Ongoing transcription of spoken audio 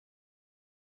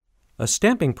A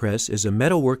stamping press is a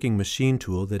metalworking machine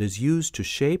tool that is used to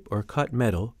shape or cut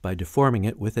metal by deforming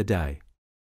it with a die.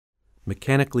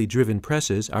 Mechanically driven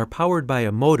presses are powered by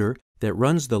a motor that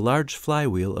runs the large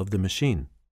flywheel of the machine.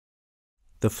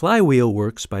 The flywheel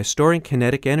works by storing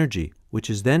kinetic energy, which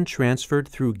is then transferred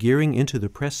through gearing into the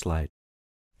press slide.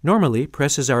 Normally,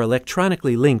 presses are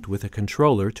electronically linked with a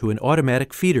controller to an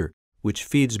automatic feeder, which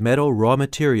feeds metal raw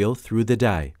material through the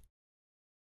die.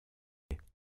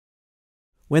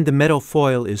 When the metal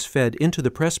foil is fed into the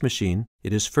press machine,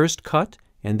 it is first cut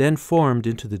and then formed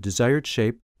into the desired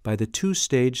shape by the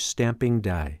two-stage stamping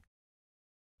die.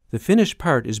 The finished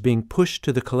part is being pushed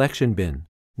to the collection bin,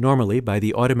 normally by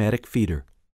the automatic feeder.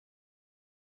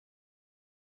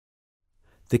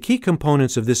 The key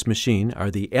components of this machine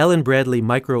are the Allen Bradley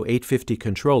Micro 850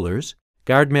 controllers,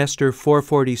 Guardmaster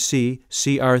 440C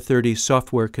CR30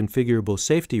 software configurable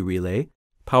safety relay,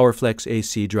 PowerFlex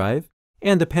AC drive,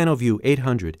 and the PanoView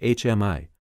 800 HMI.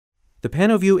 The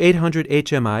PanoView 800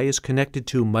 HMI is connected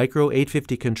to Micro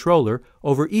 850 controller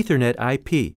over Ethernet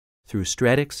IP through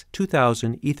Stratix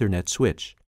 2000 Ethernet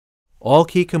switch. All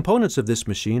key components of this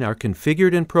machine are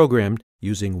configured and programmed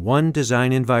using one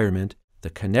design environment, the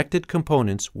Connected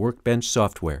Components Workbench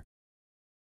software.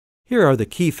 Here are the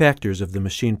key factors of the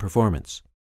machine performance.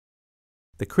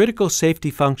 The critical safety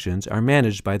functions are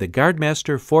managed by the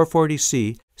Guardmaster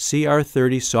 440C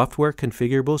CR30 software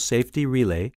configurable safety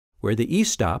relay, where the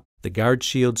e-stop, the guard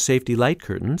shield safety light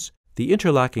curtains, the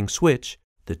interlocking switch,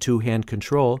 the two-hand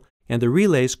control, and the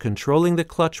relays controlling the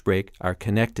clutch brake are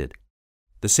connected.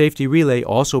 The safety relay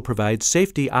also provides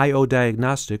safety I/O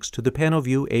diagnostics to the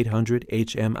PanoView 800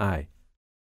 HMI.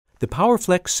 The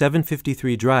PowerFlex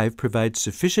 753 drive provides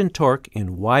sufficient torque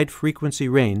in wide frequency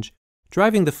range,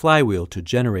 driving the flywheel to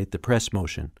generate the press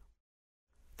motion.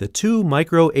 The two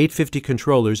Micro 850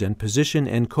 controllers and position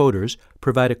encoders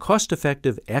provide a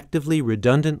cost-effective, actively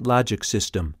redundant logic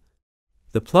system.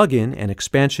 The plug-in and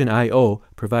expansion I/O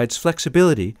provides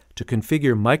flexibility to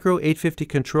configure Micro 850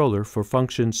 controller for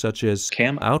functions such as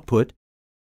cam output,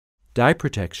 die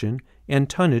protection, and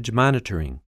tonnage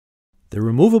monitoring. The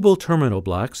removable terminal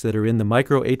blocks that are in the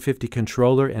Micro 850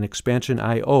 controller and expansion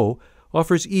I/O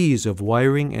offers ease of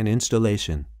wiring and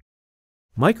installation.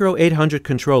 Micro 800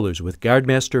 controllers with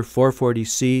Guardmaster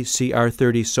 440C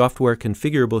CR30 software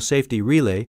configurable safety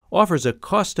relay offers a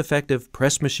cost-effective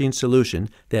press machine solution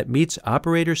that meets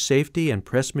operator safety and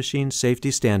press machine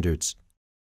safety standards.